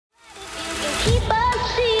Welcome,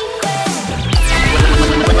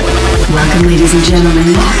 ladies and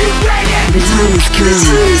gentlemen. The time is coming.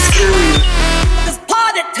 It's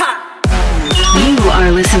party time. You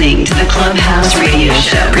are listening to the Clubhouse Radio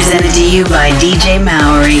Show, presented to you by DJ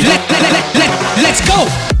Maori. Let's go!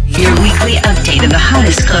 Your weekly update of the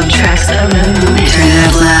hottest club tracks of the moment. Turn it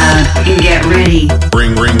up loud and get ready.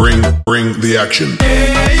 Bring the action.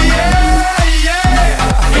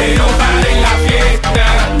 Que no pare la fiesta,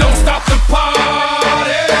 don't stop the party.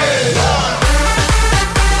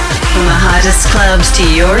 From the hottest clubs to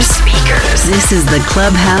your speakers, this is the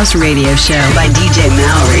Clubhouse Radio Show by DJ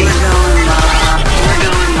Maori.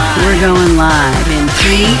 We're going live in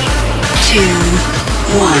 3, 2,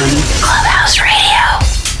 1. Clubhouse Radio.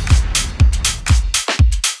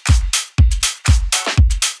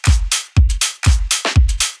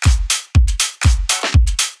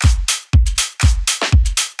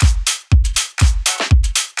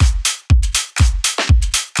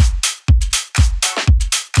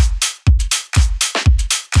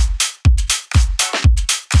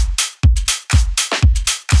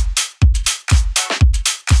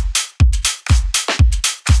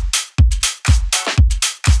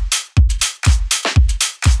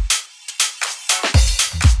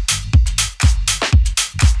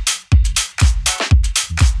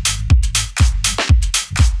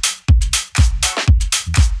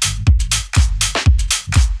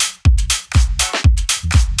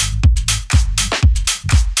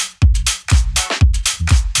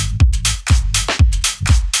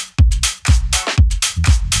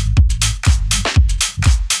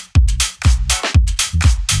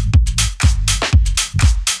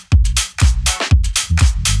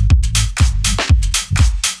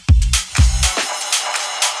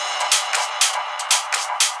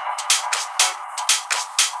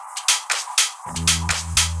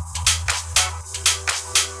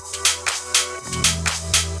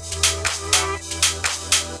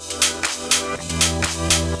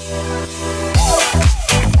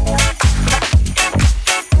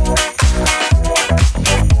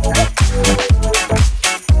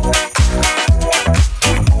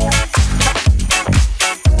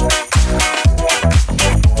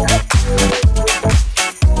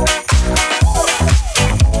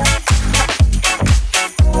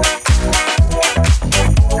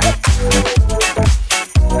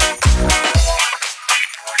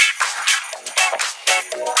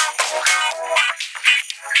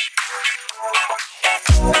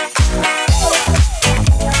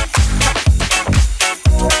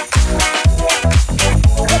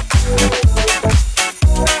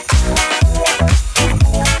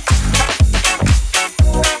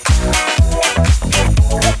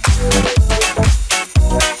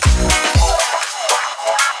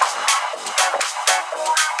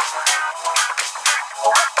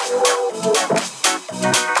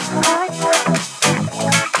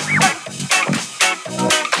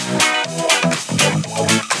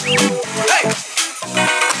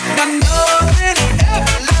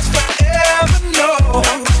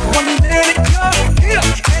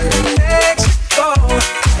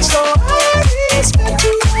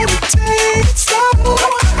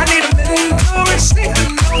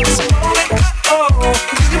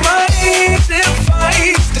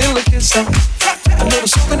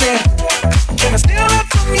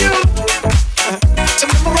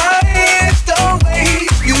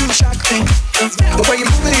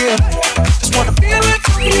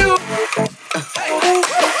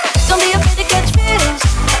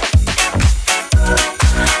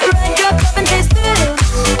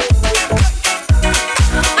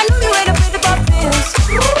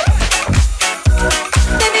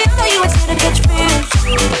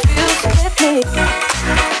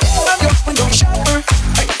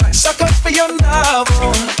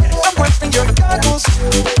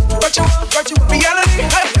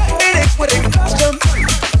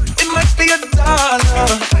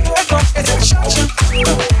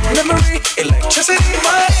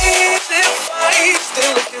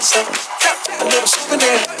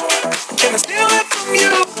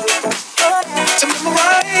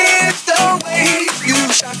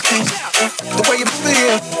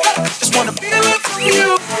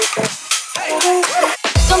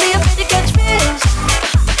 Don't be afraid to catch feels.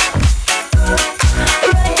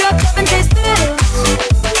 Right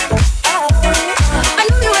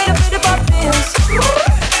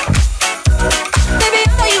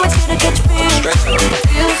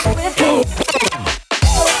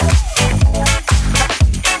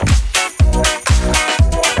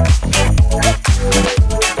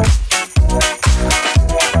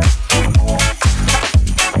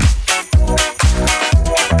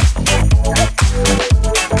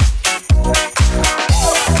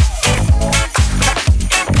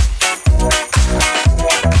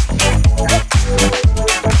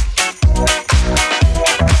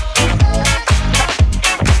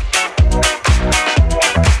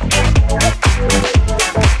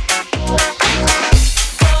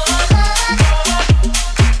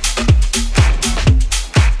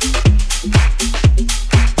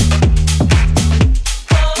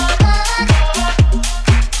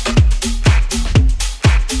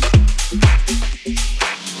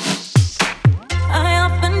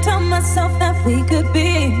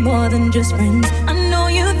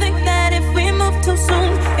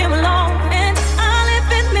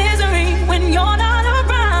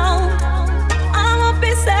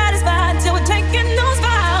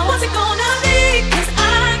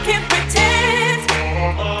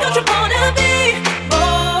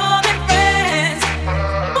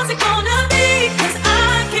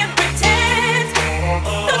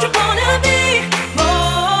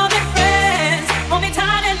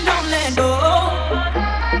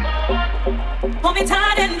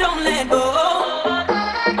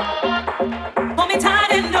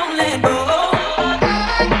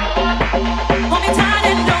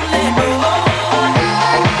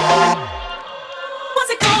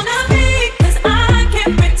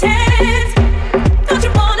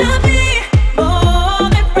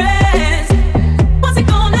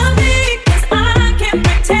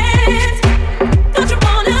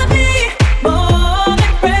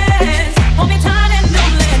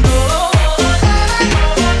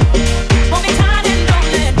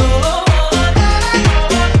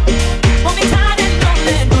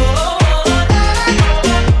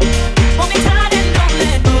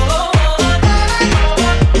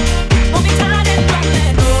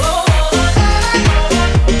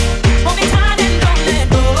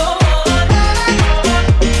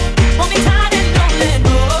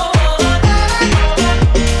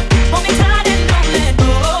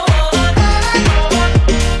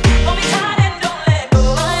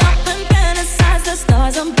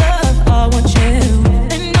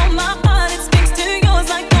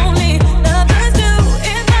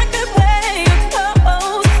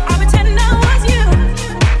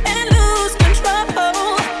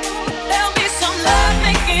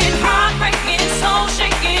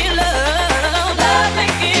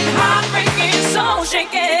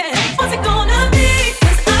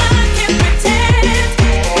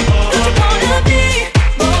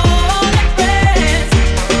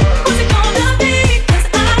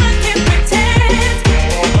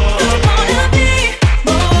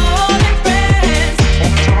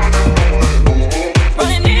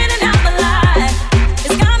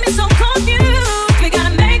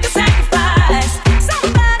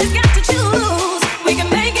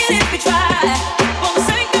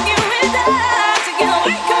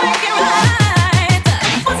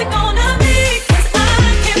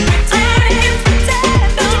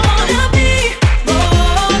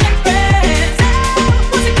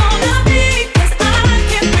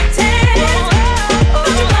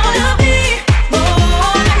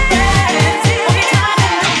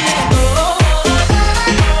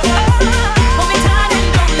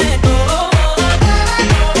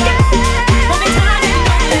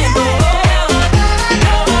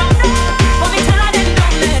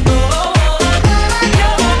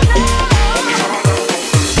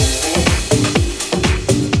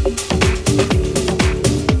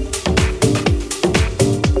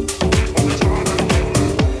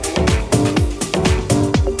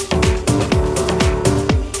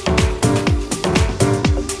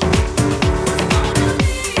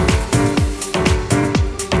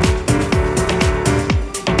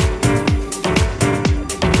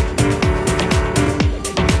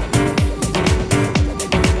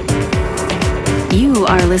You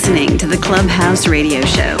are listening to the Clubhouse Radio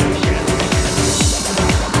Show.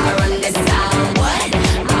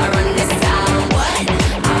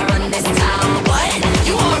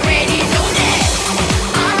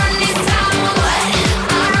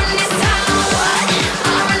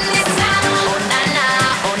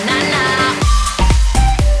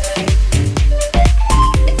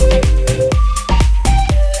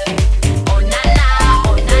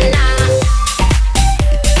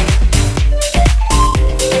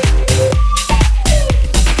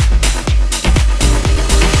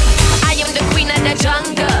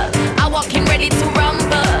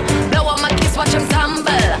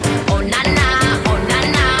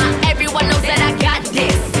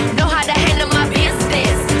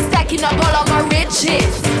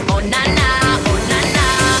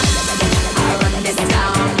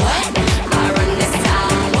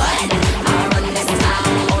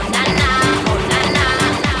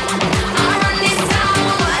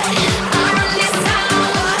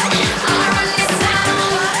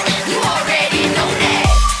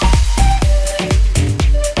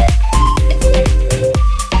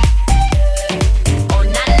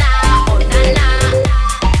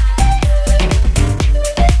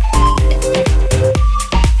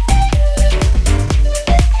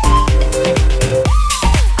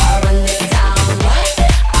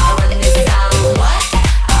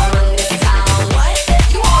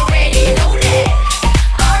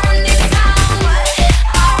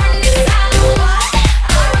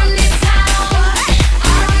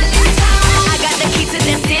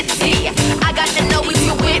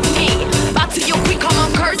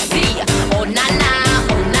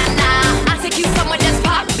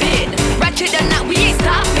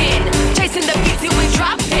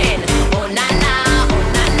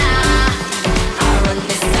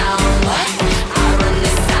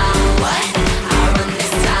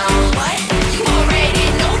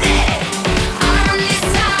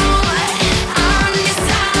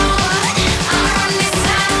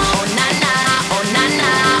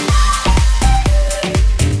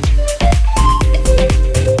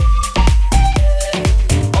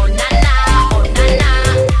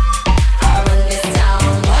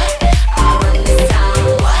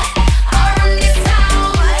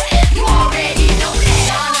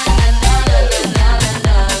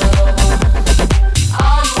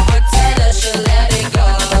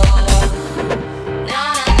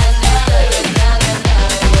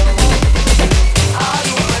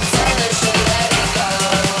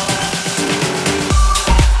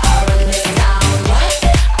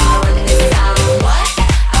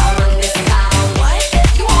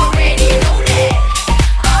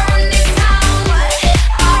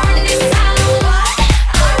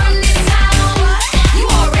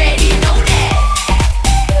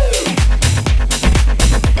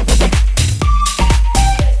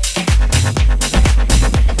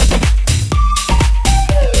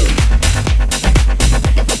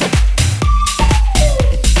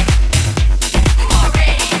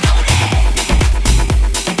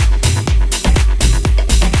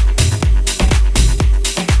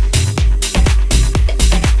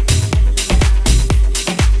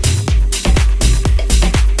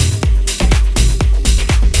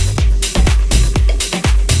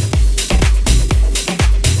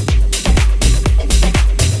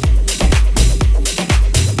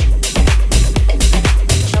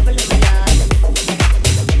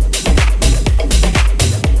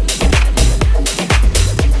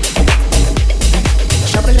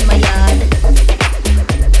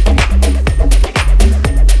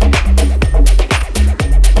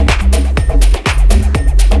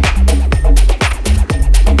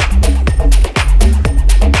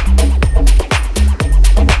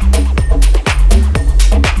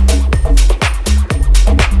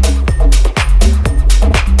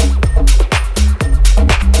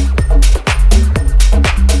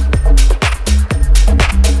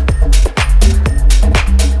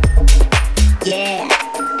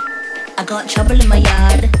 I got trouble in my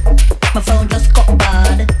yard. My phone just got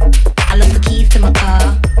barred. I lost the keys to my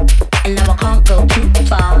car, and now I can't go too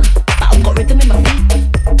far. But I've got rhythm in my feet,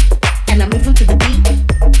 and I'm moving to the beat.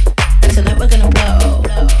 And tonight we're gonna blow.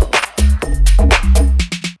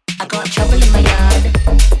 I got trouble in my yard.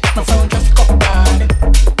 My phone just got barred.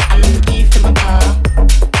 I lost the keys to my car,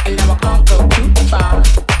 and now I can't go too far.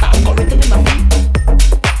 But I've got rhythm in my feet,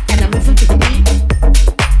 and I'm moving to the beat.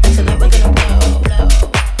 And tonight we're gonna blow.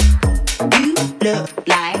 You look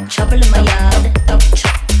like trouble in my yard.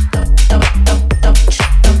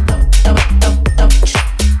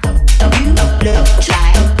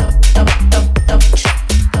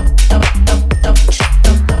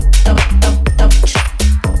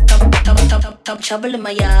 Trouble in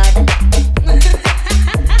my yard.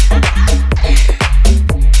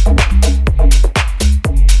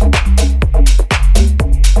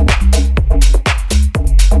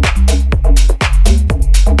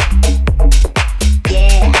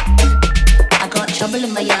 Trouble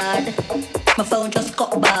in my yard. My phone just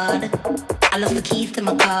got barred. I lost the keys to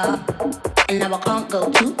my car, and now I can't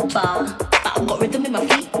go too far. But I've got rhythm in my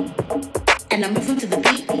feet, and I'm moving to the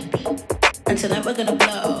beat. And tonight we're gonna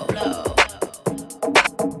blow.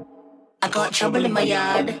 I got trouble in my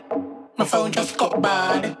yard. My phone just got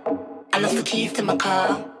barred. I lost the keys to my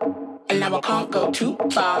car, and now I can't go too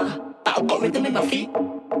far. But I've got rhythm in my feet,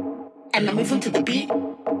 and I'm moving to the beat.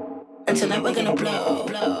 And tonight we're gonna blow.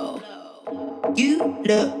 You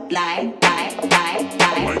look like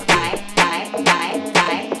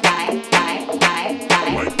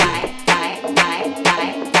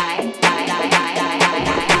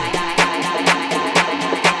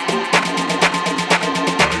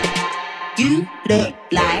you look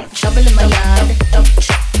like trouble in my yard.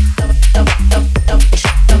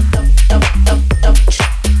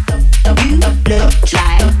 You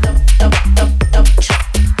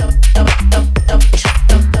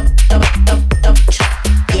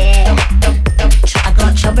look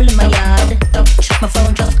like trouble in my yard. My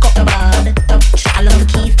phone just got barred. I lost the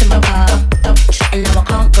keys to my car, and now I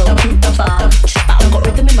can't go too far. But I've got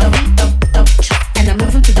rhythm in my feet, and I'm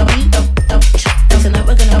moving to the beat. And tonight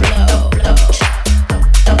we're gonna blow.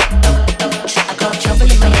 I got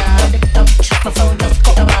trouble in my yard. My phone just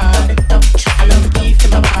got barred. I lost the keys to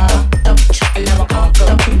my car, and now I can't go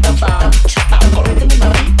too far. But I've got rhythm in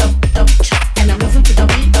my feet, and I'm moving to the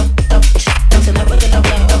beat. And tonight we're gonna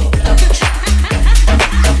blow.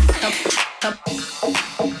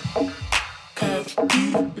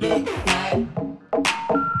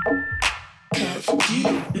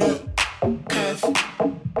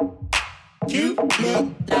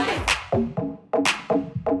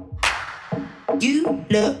 You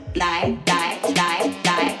look like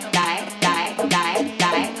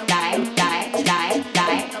trouble in my yard.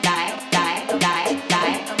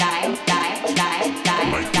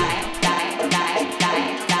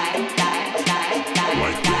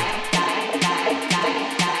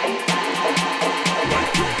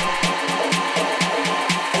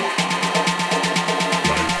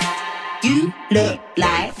 You look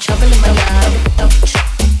like trouble in my yard.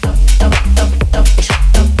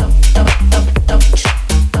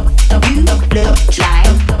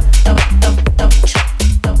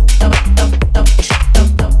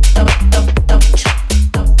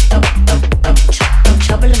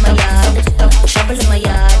 Trouble in my yard. Trouble in my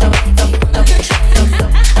yard.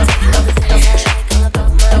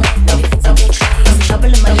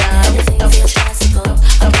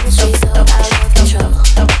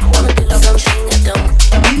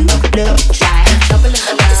 You look like trouble in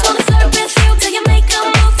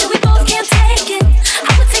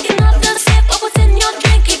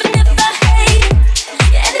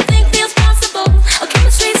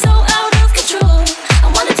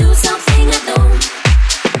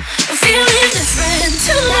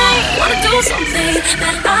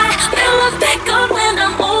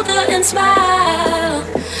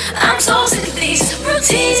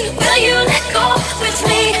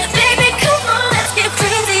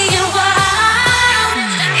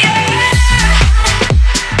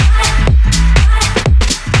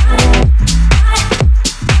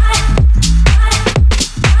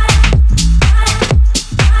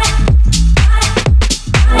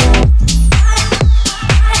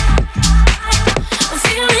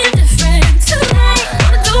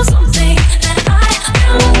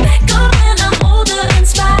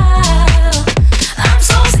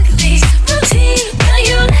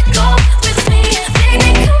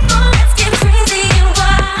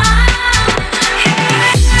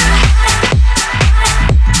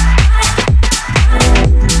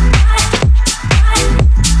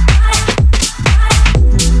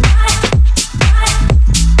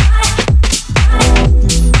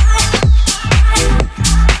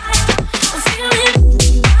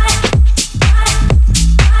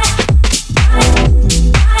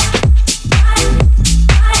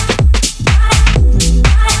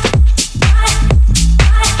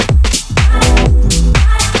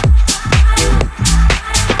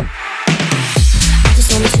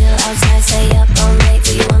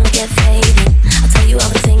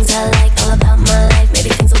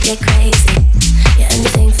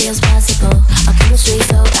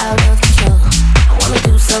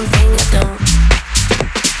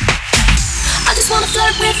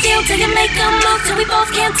till you make a move till we both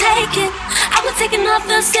can't take it. I would take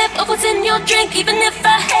another sip of what's in your drink, even if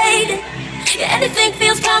I hate it. Yeah, anything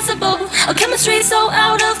feels possible. Our chemistry's so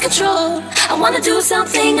out of control. I wanna do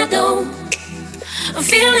something I don't. I'm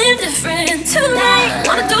feeling different tonight.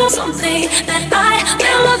 Wanna do something that I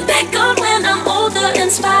will look back on when I'm older and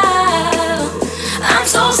smile. I'm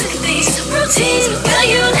so sick of these routines. Will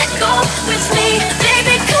you let go with me?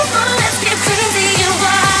 Baby, come on, let's get crazy and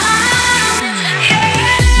wild. Yeah.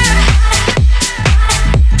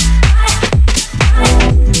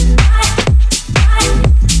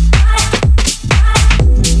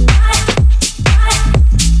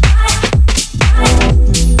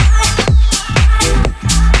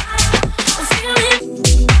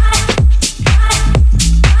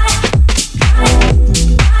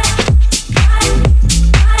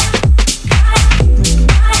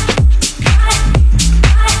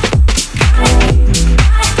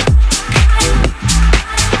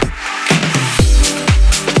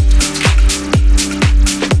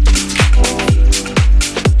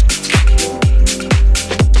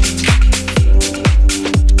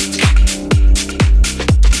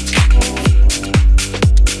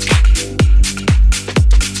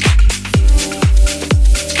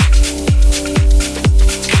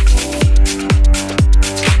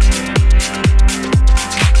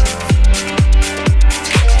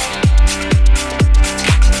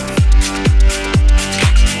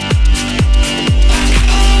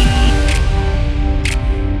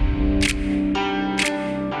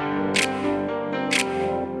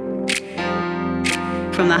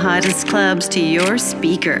 From the hottest clubs to your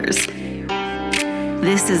speakers.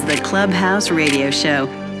 This is the Clubhouse Radio Show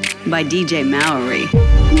by DJ Maori.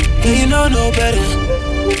 Yeah, you know no better.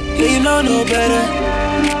 Yeah, you know no better.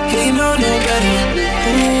 Yeah, you know no better.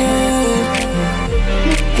 Ooh.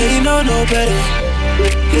 Yeah, you know no better.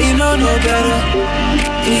 Yeah, you know no better.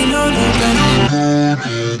 Yeah, you know no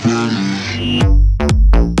better.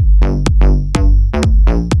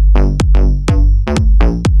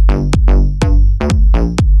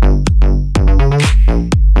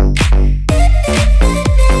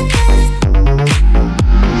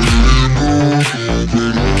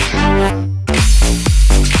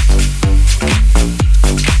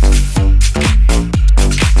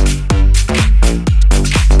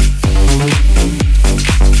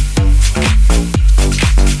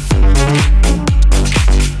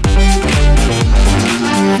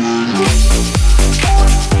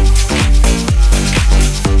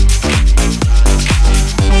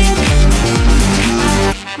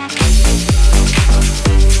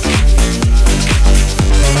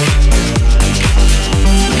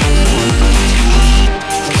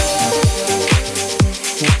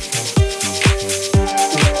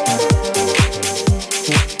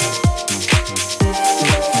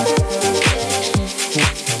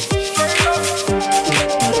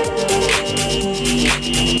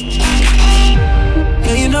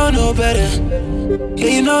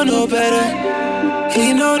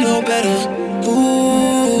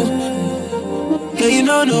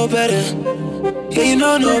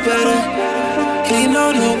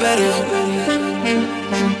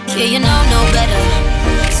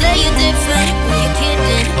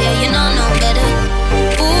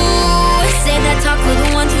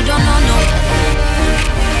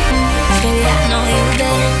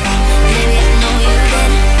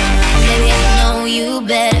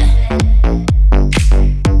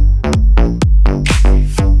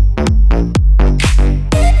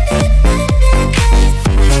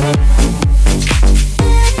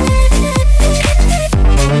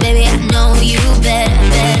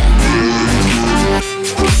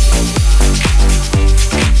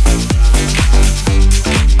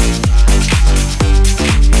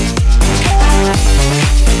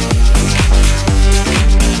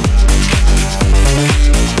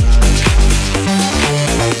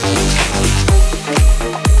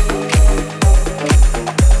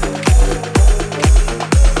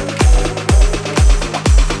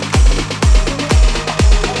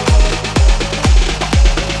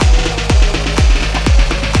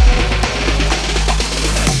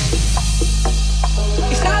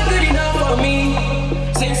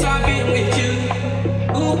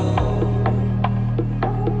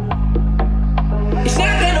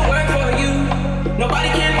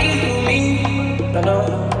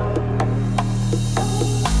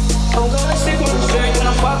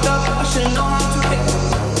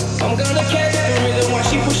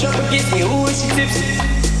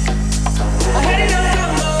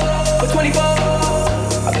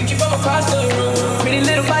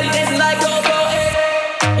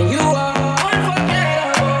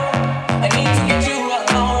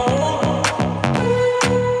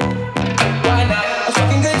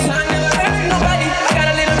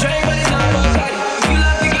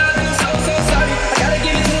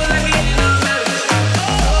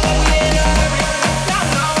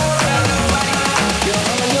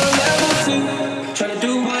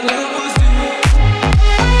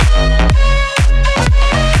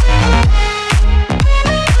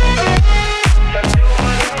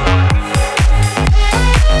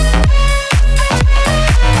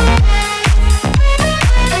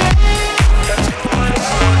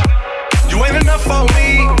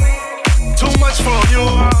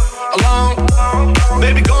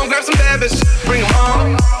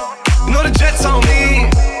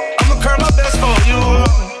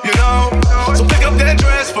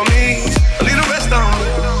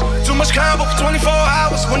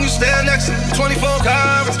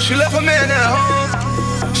 at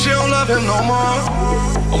home. She don't love him no more.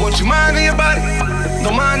 I want you minding your body,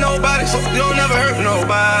 don't mind nobody, so you don't never hurt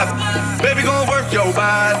nobody. Baby, gon' work your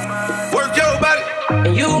body, work your body.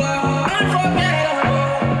 And you are unforgettable.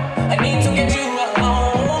 I need to get you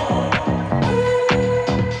alone.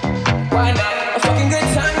 Why not? A fucking good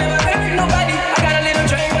time, never hurt nobody. I got a little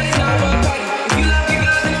drink, but it's not for a party. If you love me,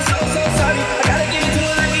 girl, then I'm so, so sorry. I gotta give it to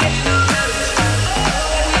her like we ain't no hurry.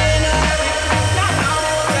 We ain't no hurry. Not no,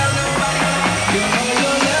 tell nobody. You know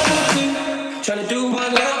you're level 2, tryna do what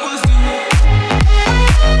levels do.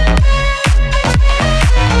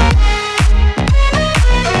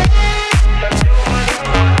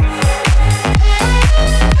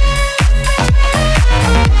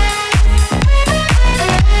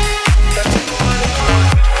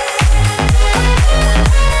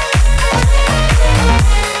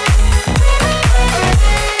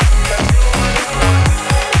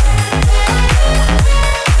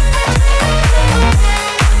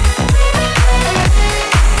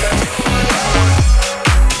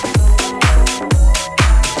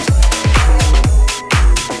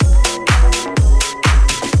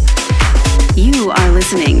 You are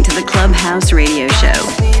listening to the Clubhouse Radio Show,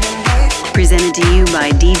 presented to you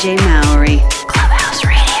by DJ Maori. Clubhouse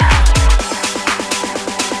Radio.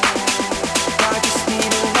 I just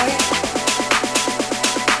need a light.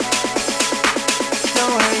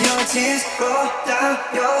 Knowing your tears roll down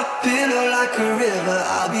your pillow like a river,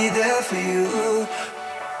 I'll be there for you.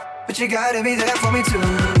 But you gotta be there for me too.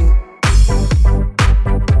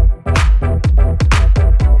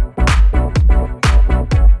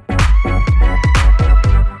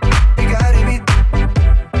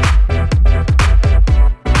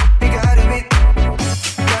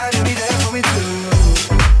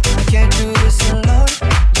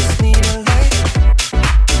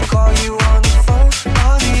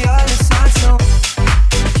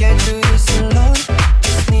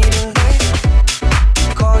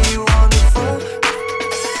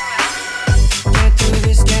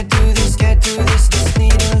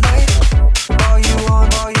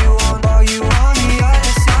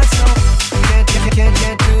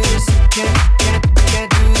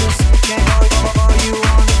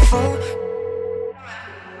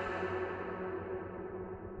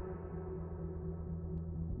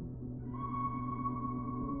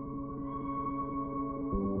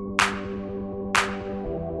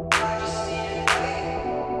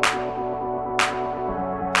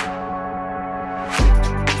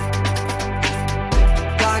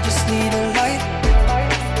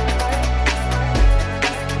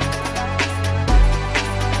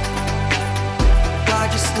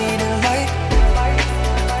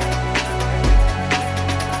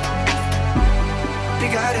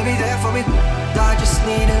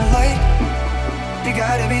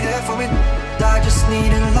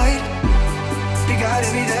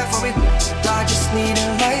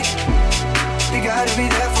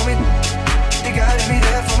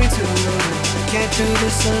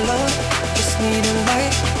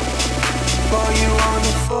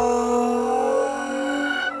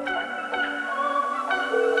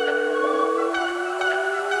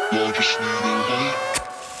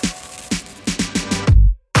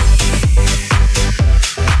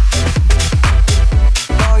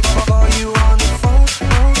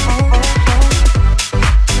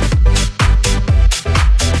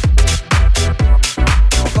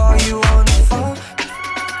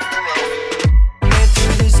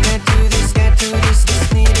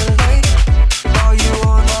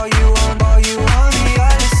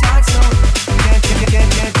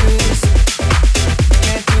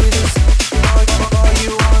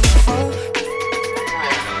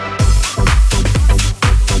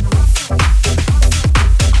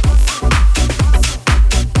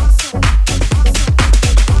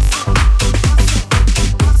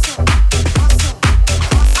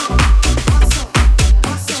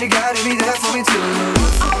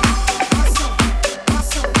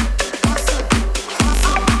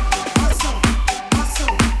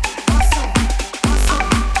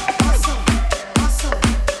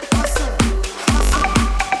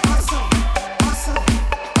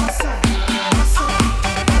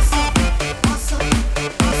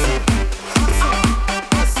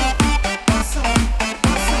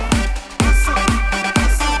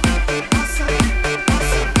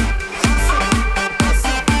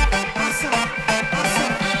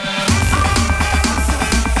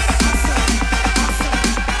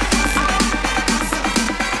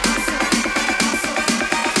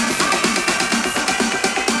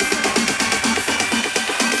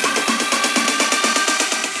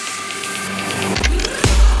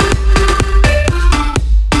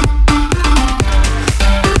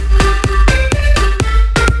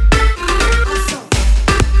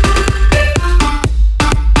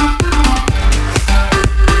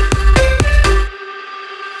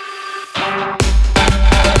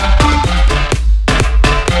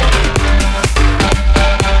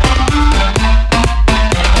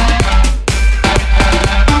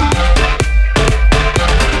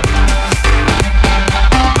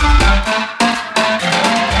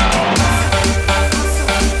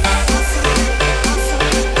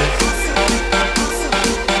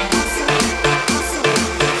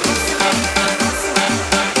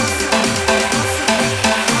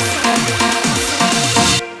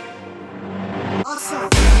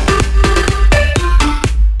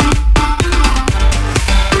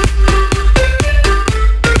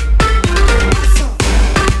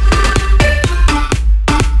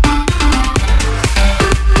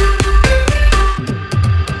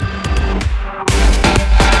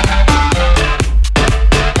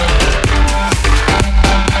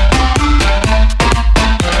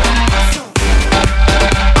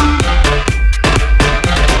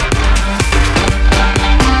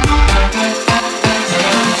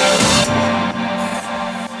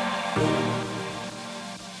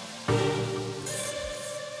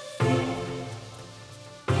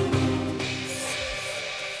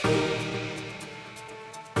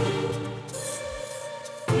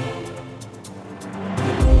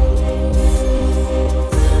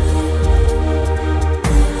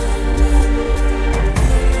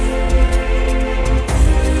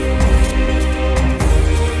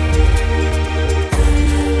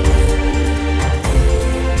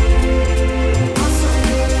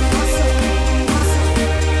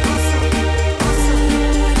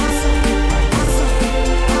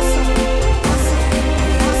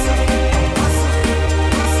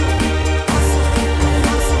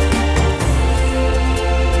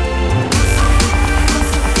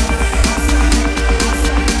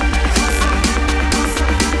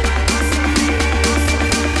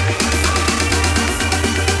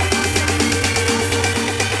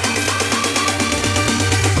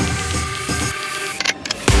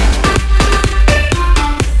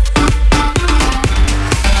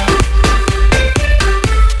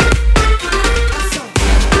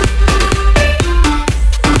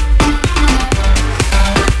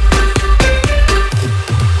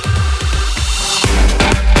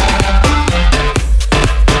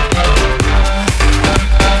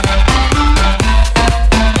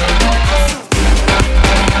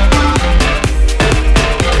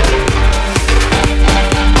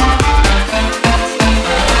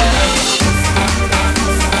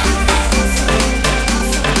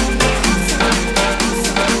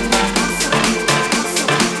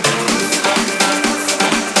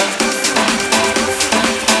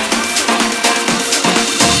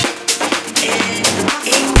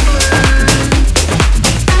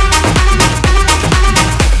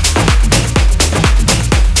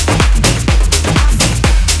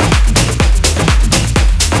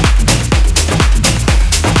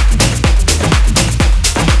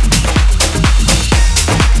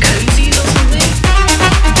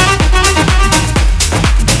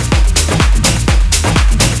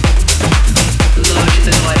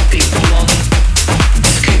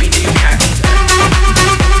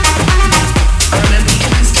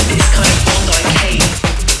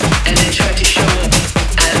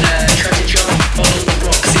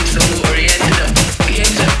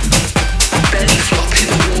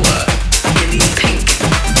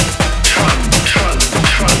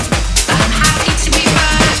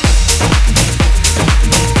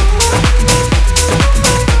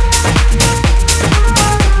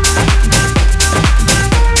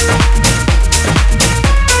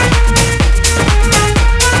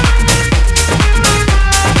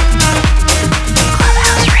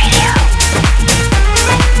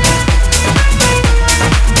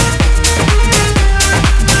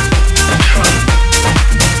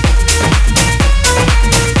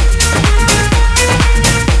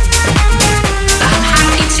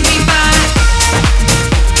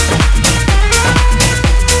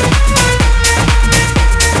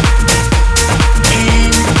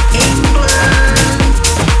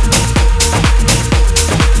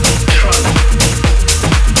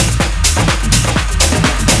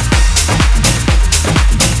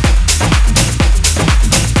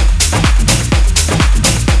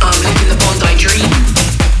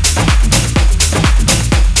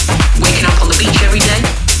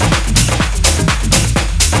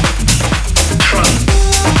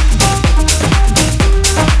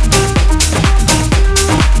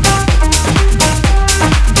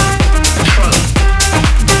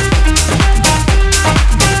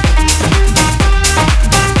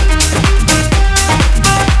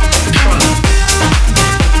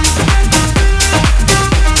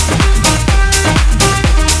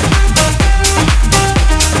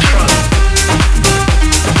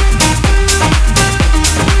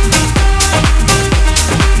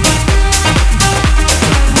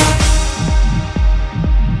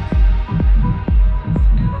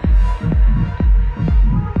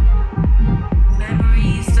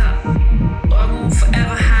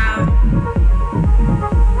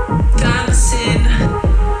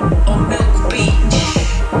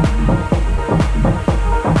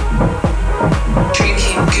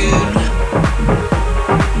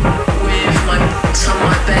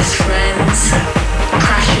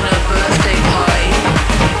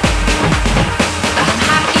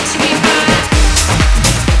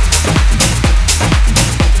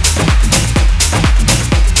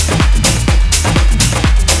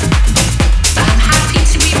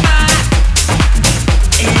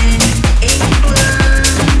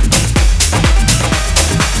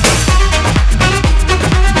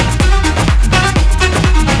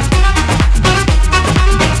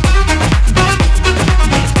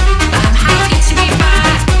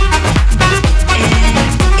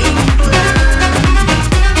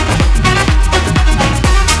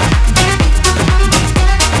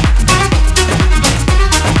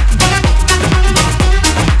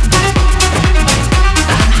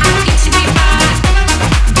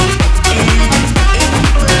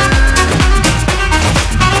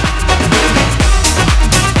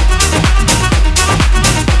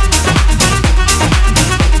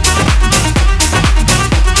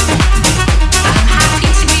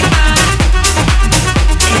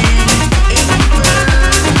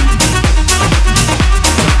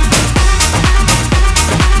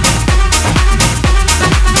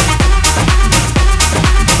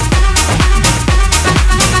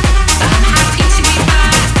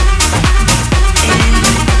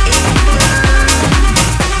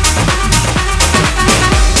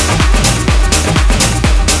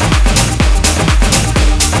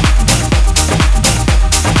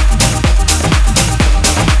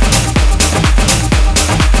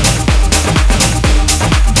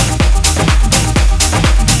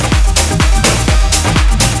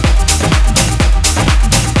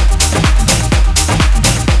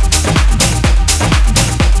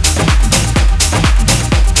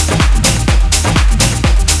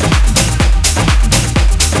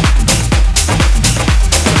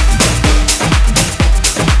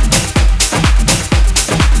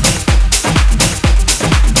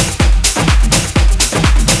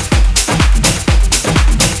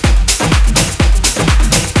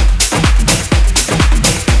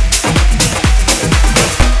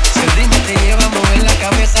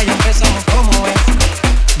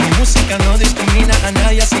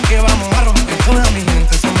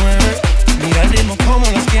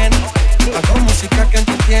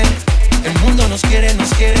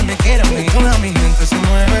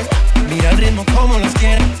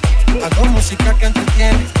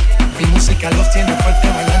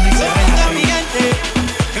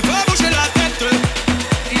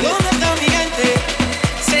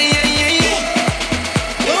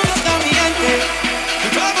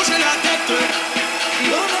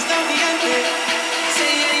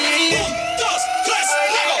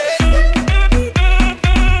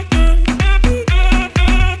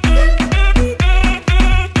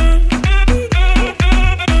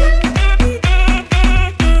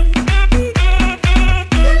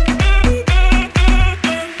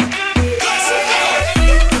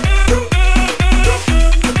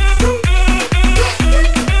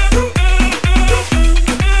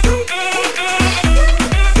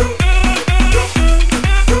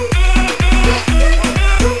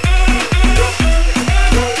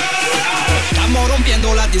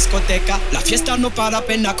 discoteca, la fiesta no para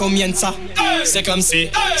apenas comienza. C'est comme si,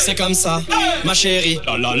 c'est comme ça, ma chérie.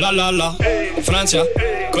 La la la la la. Francia,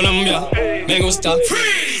 Colombia, me gusta.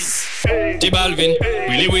 Freeze. J Balvin,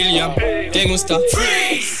 Willy William, te gusta.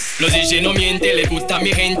 Freeze. Los DJ no mienten, le gusta a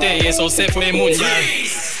mi gente y eso se fue mundial.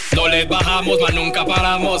 No le bajamos, mas nunca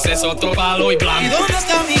paramos, es otro palo y blanco. ¿Y dónde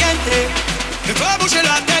está mi gente? Me va a bouger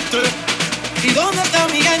la tête. ¿Y dónde está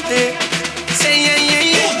mi gente? Say yeah, yeah,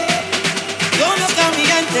 yeah. ¿Dónde está mi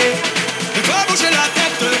gente? Me va a bouger la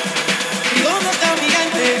tête. ¿Y dónde está mi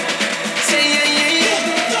gente? Say yeah, yeah, yeah.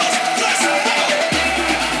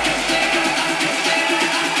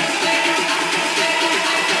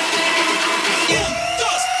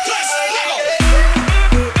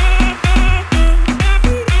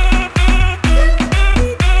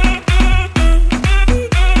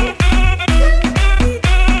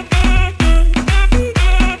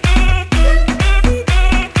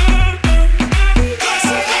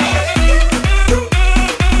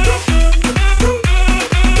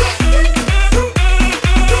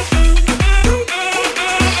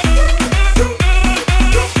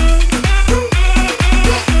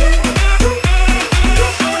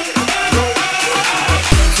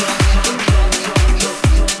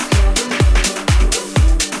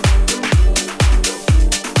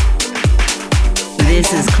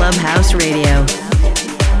 This is Clubhouse Radio,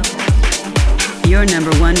 your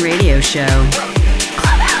number one radio show.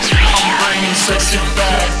 Clubhouse Radio. I'm bringing sexy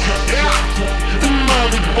back. The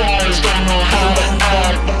mother boys don't know how to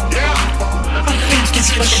act. I think it's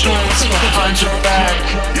special what's behind your back.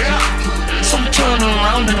 So turn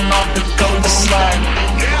around and I'll pick up the slack.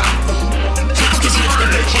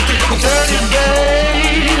 Dirty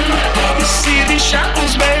babe, you see these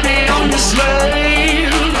shackles, baby, I'm the slave.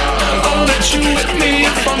 I'll let you with me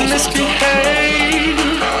if I misbehave.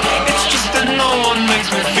 It's just that no one makes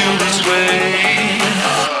me feel this way.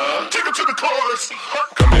 Take it to the chorus.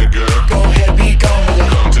 Come here, girl. Go ahead, be gone with it.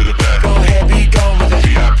 Come to the back. Go ahead, be gone with it.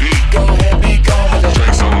 VIP. Go ahead, be gone with it.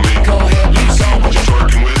 Drinks on me. Go ahead, be gone with What you it.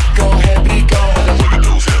 twerking with? Go ahead, be gone with it. Look at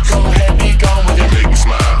those hips. Go ahead, be gone with You it. make me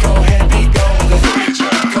smile. Go ahead, be gone with it. Go ahead,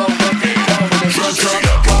 child. Go ahead, be gone with it. Get your sexy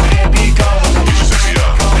up. Go ahead, be gone with it. Get your sexy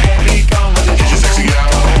up. Go ahead, be gone with it. Get your sexy out. Go ahead, be gone with it. Get your sexy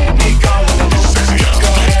up. Go ahead, be gone with it. Get your sexy up.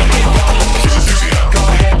 Go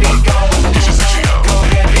ahead, be gone with it. Get your sexy up. Go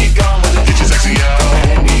ahead, be gone with it. Get your sexy out. Go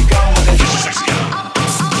ahead, be gone with it. Get your sexy up.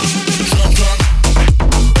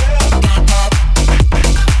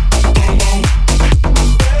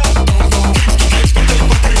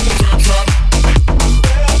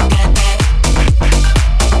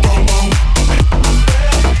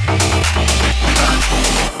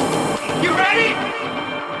 You ready?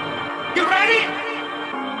 You ready?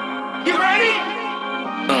 You ready?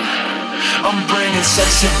 I'm bringing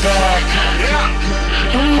sexy back.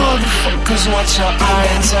 You motherfuckers watch your eye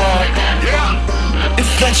attack. If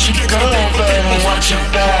that's your girl, baby, watch your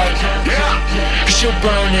back. Cause she'll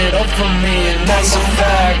burn it up for me and that's a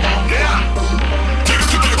fact.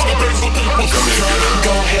 Go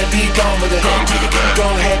ahead, be gone with it. Come to the back. Go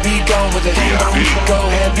ahead, be gone with it. VIP. Go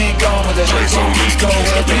ahead, be gone with it. Drinks on me. Go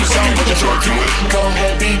ahead, be gone with What you it. twerking with? Go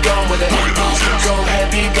ahead, be gone with it. Look at those hips. Go ahead,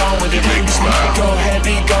 be gone with it. You make me smile. Go ahead,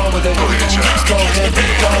 be gone with it. Go ahead, child. Go ahead, be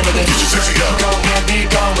gone with it. Get your sexy up. Go ahead, be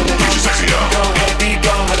gone with it. Get your sexy up. Go ahead, be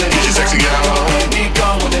gone with it. Get your sexy out. Go ahead, be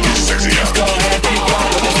gone with it. Get your sexy up. Go ahead, be gone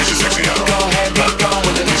with it. Get your sexy up. Go ahead, be gone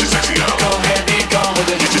with it. Get your sexy up. Go ahead, be gone with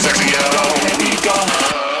it. Get your sexy out. Go ahead, be gone.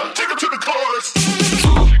 Take it to the chorus.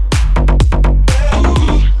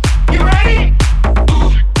 You ready?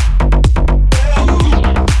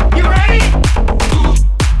 You ready?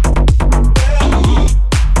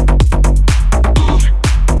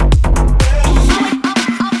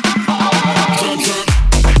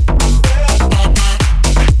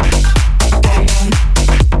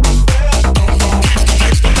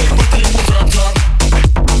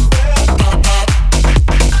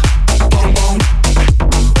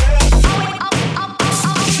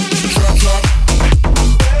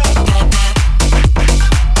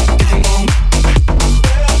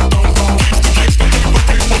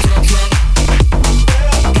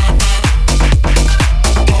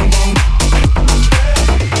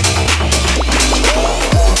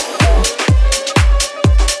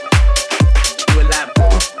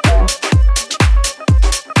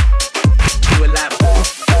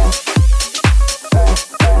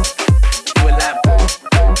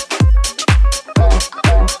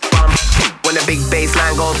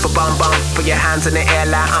 hands in the air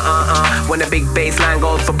like When the big bass line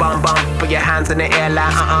goes for bum bum, put your hands in the air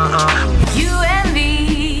like You and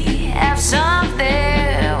me have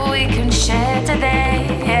something we can share today.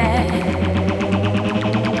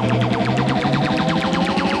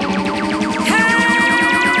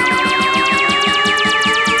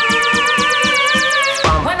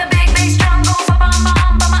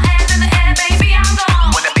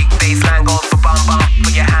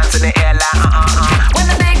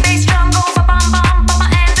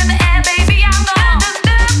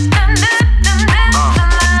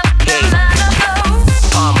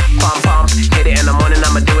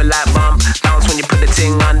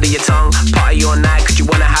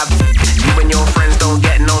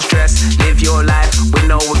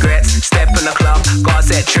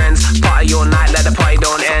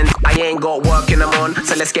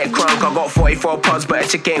 I got 44 pods, but a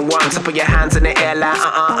chick ain't one. So put your hands in the air like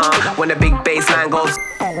When the big bass line goes,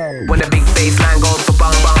 when the big bass line goes for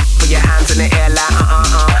bum bum. Put your hands in the air like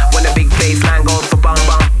When the big bass line goes for bum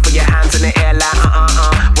bum. Put your hands in the air like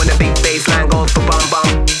When the big bass line goes for bum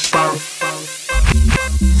bum bum.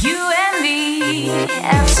 You and me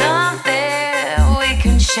have something we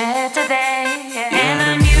can share today, and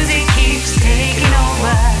the music keeps taking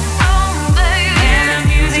over. Oh baby, and the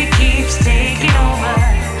music keeps taking over.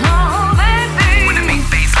 Oh baby. When the big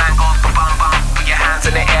bass line goes for bum bum, put your hands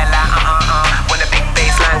in the air like When the big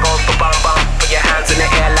bass line goes for bum bum, put your hands in the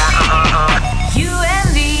air like You and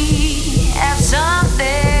me have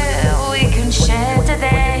something we can share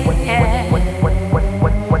today.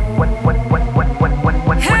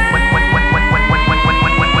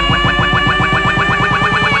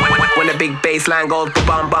 When the big bass line goes for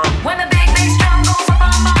bum bum. When the big bass drum goes for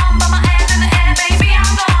bum bum, put my hands in the air, baby,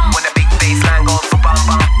 I'm gone. When the big bass line goes for bum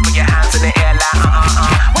bum, put your hands in the air like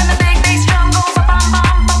When the big bass drum goes for bum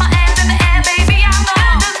bum, put my hands in the air, baby, I'm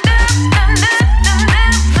gone.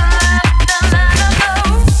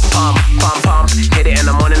 Pump, pump, pump, hit it in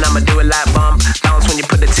the morning, I'ma do it like bump. Bounce when you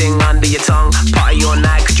put the ting under your tongue. Party all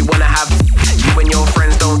night, cause you wanna have. You and your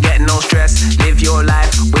friends don't get no stress. Live your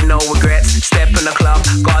life with no regrets. Step in the club,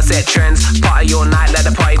 gotta set trends. Party all night, let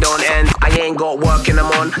the party don't end. I ain't got work in the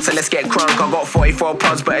morning, so let's get crunk. I got 44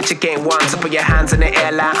 pods, but a chick ain't one. So put your hands in the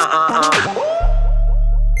air like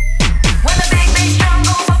When the big bass drum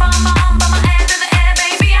goes for bum bum, put my hands in the air,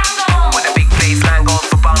 baby, I'm gone. When the big bass line goes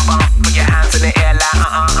for bum bum, put your hands in the air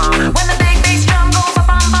like When the big bass drum goes for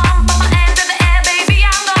bum bum, put my hands in the air, baby,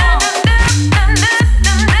 I'm gone.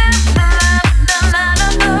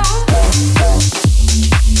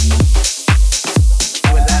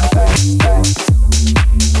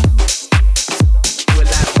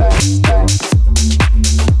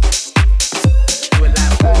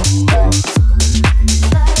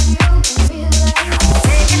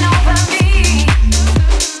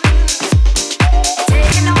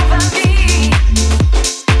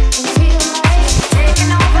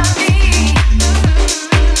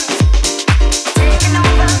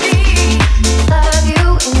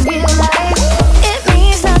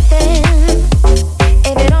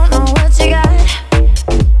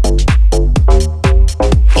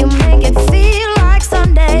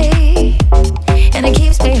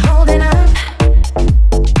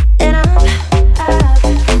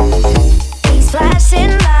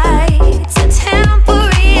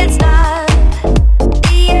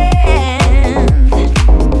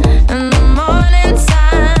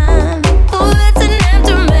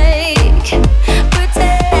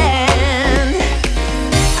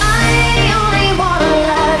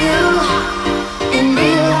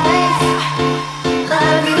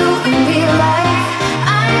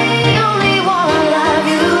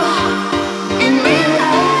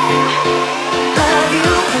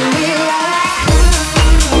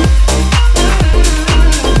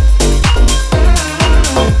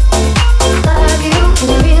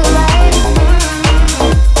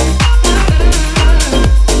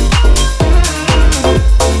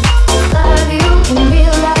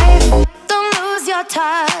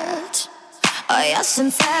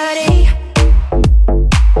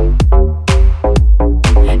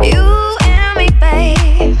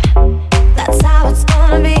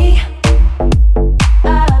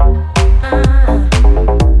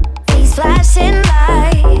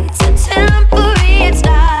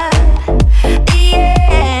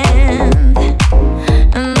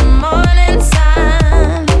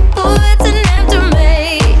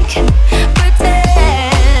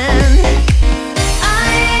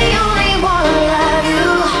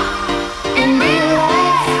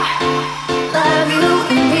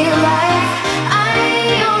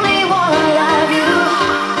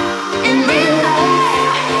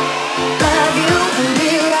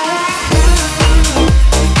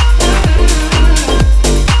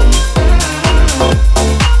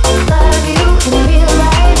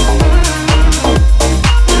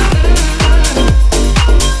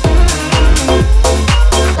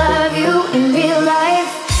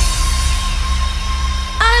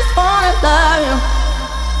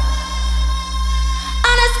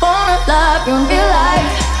 love you in real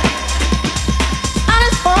life. I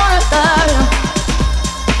just wanna love you.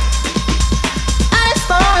 I just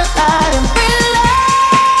wanna love you in real life.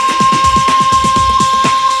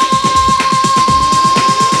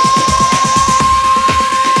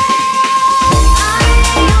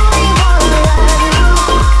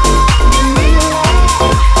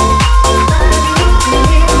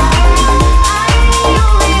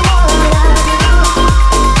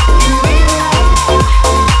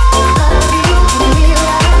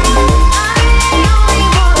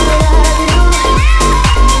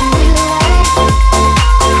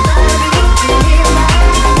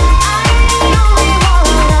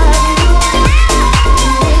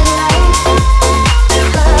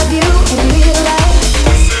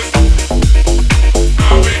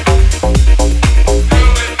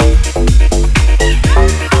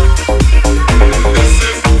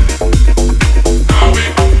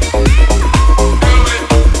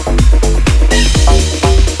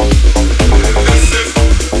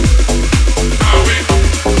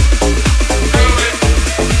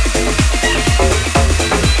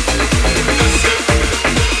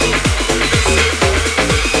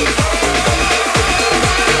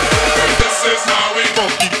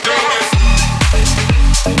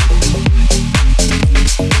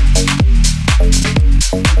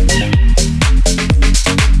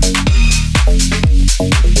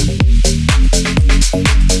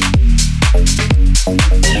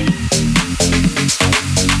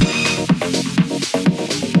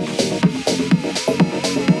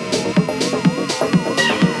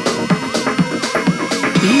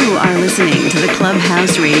 are listening to the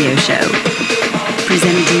Clubhouse Radio Show,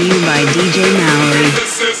 presented to you by DJ Maori.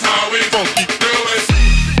 This is how we funky do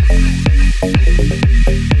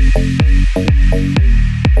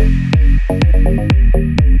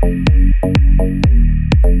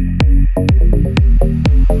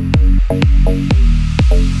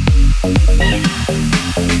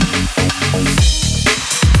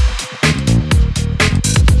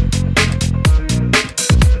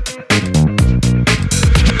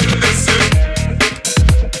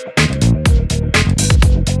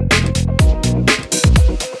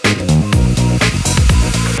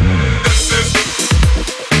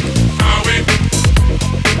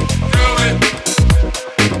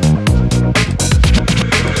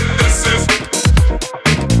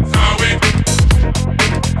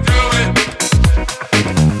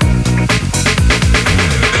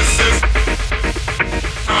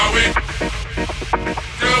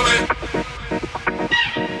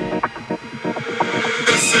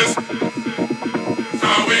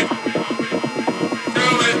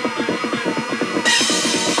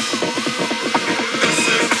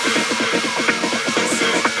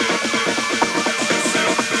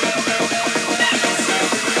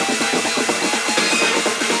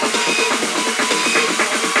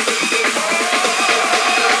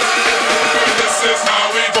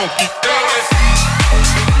it.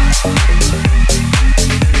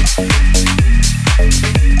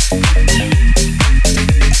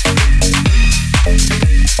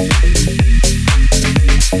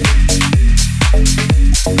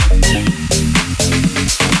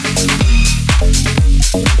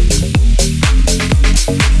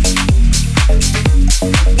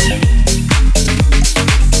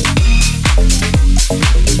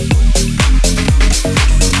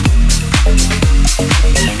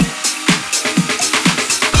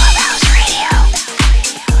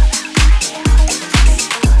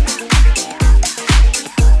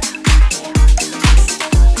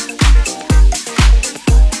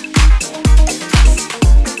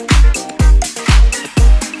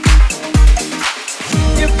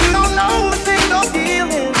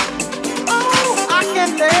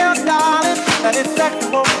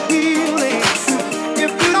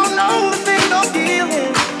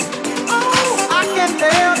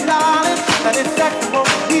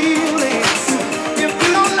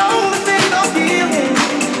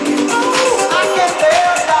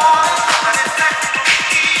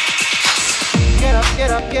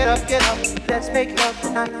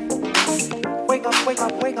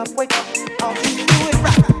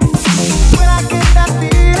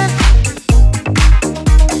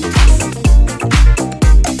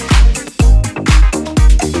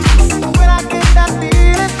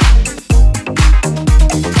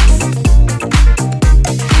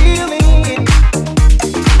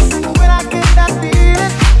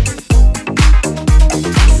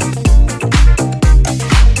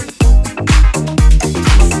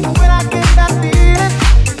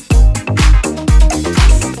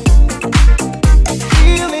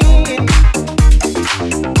 Feel me.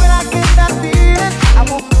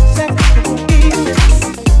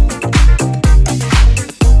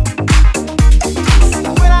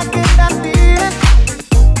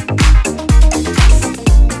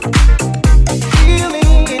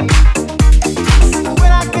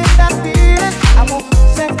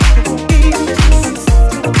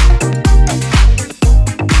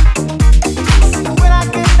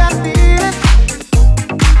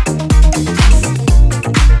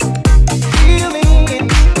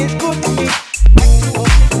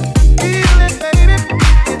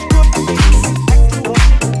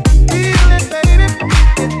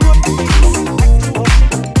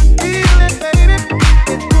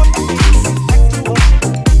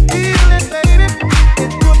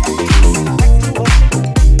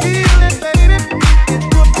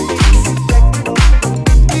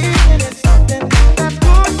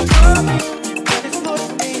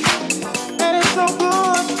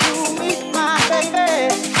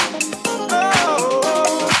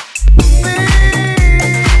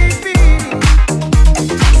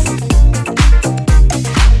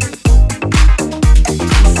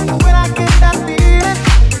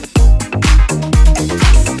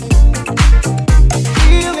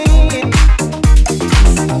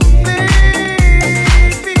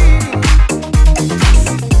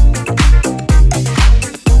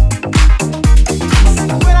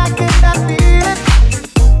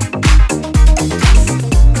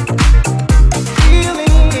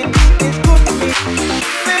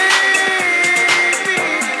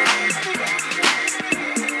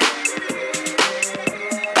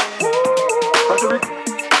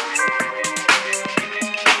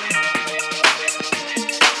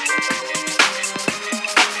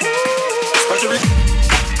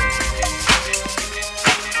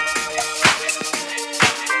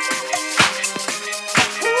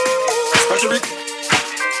 Scratch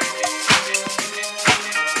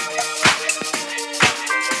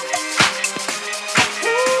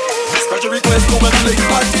a request to my play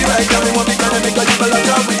party right now. Me want me gonna make a you like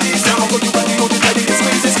a with this. Now go you body out it like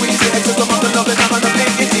squeeze it. Excess of the love and I'm gonna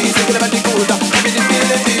make it easy. Look at the body good, give me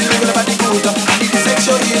the feel. Look at the body good, I need the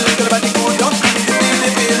sexual heal. Look at the body good, I need the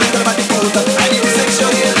feel. Look at the body good, I need the sexual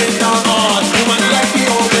healing now. Woman like me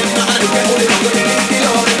open, I don't care what it is. Gonna get the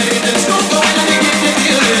love and the little scoop going and they get the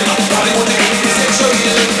feeling. Body want to give me the sexual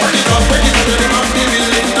healing. Work it up, let me have the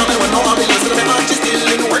feeling. Now me want no I'm just gonna be hard to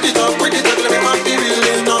stealing. Work it up, let me have the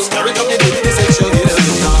feeling. Now start it up, give me the sexual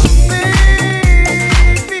healing now.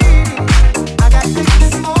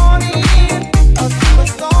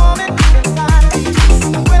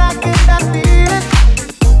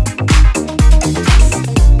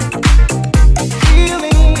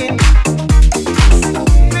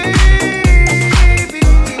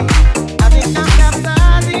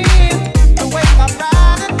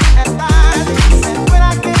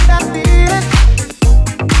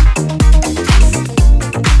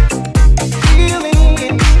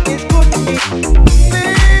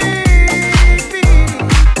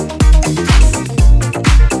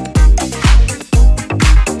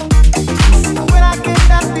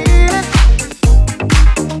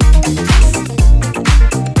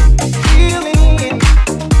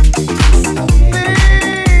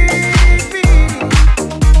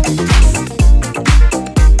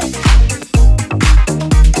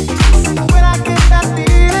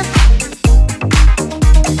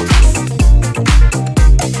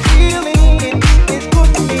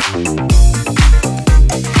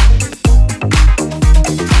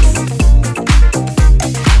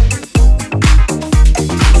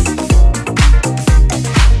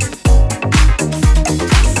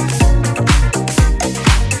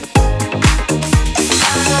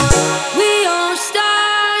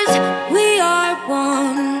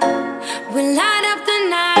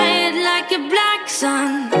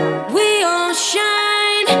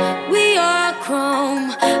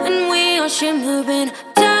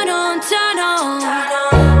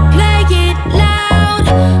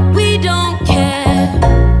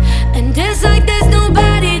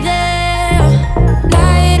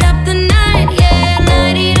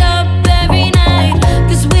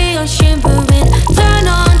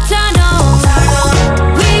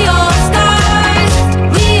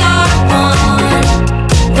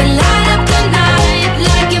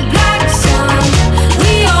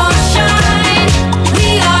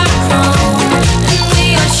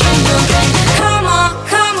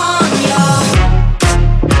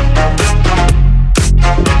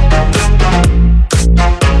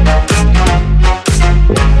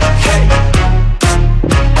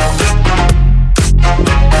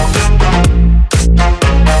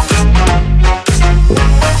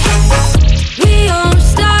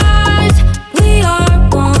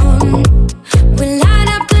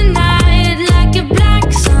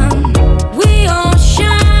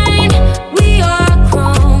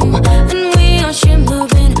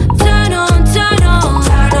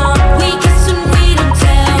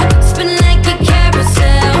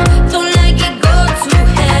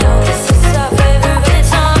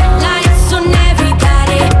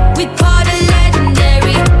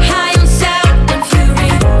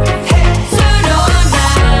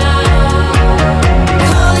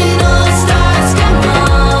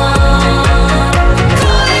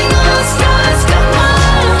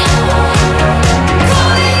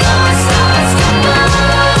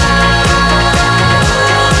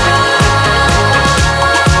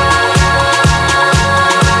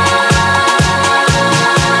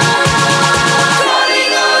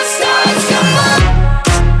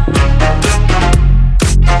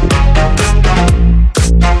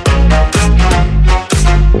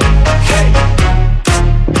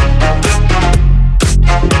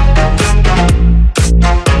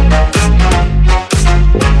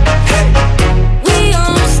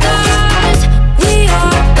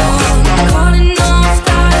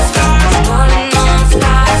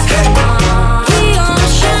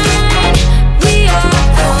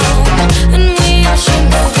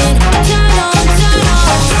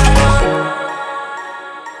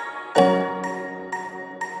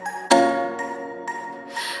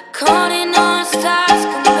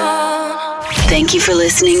 Thank you for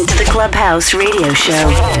listening to the Clubhouse Radio Show.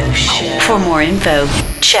 For more info,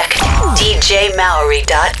 check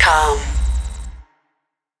DJMaori.com.